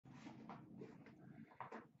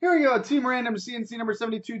Here we go. Team random C&C number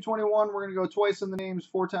 7221. We're going to go twice in the names,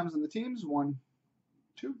 4 times in the teams. 1,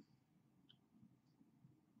 2.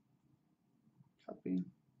 Copy.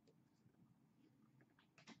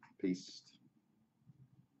 Paste.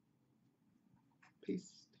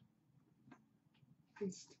 Paste.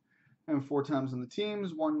 Paste. And 4 times in the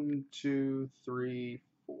teams. 1, 2, 3,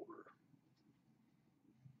 4.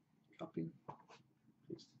 Copy.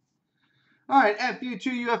 Paste. All right,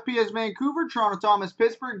 FU2 UFP is Vancouver, Toronto Thomas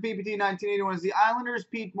Pittsburgh, PPT 1981 is the Islanders,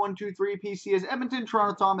 Pete 123 PC is Edmonton,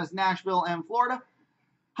 Toronto Thomas Nashville and Florida.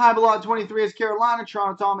 High Ballot 23 is Carolina,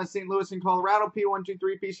 Toronto Thomas St. Louis and Colorado,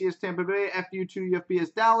 P123 PC is Tampa Bay, FU2 UFP is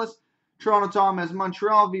Dallas, Toronto Thomas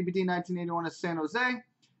Montreal, VPT 1981 is San Jose,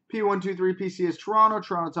 P123 PC is Toronto,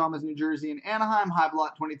 Toronto Thomas New Jersey and Anaheim, High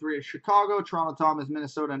Ballot 23 is Chicago, Toronto Thomas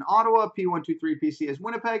Minnesota and Ottawa, P123 PC is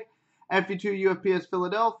Winnipeg, FU2 UFP is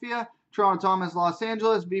Philadelphia, Toronto Thomas Los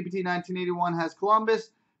Angeles, VPT 1981 has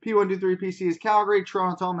Columbus, P123 PC is Calgary,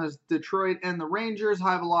 Toronto Thomas Detroit and the Rangers,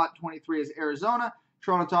 High Ballot 23 is Arizona,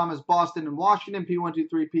 Toronto Thomas Boston and Washington,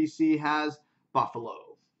 P123 PC has Buffalo.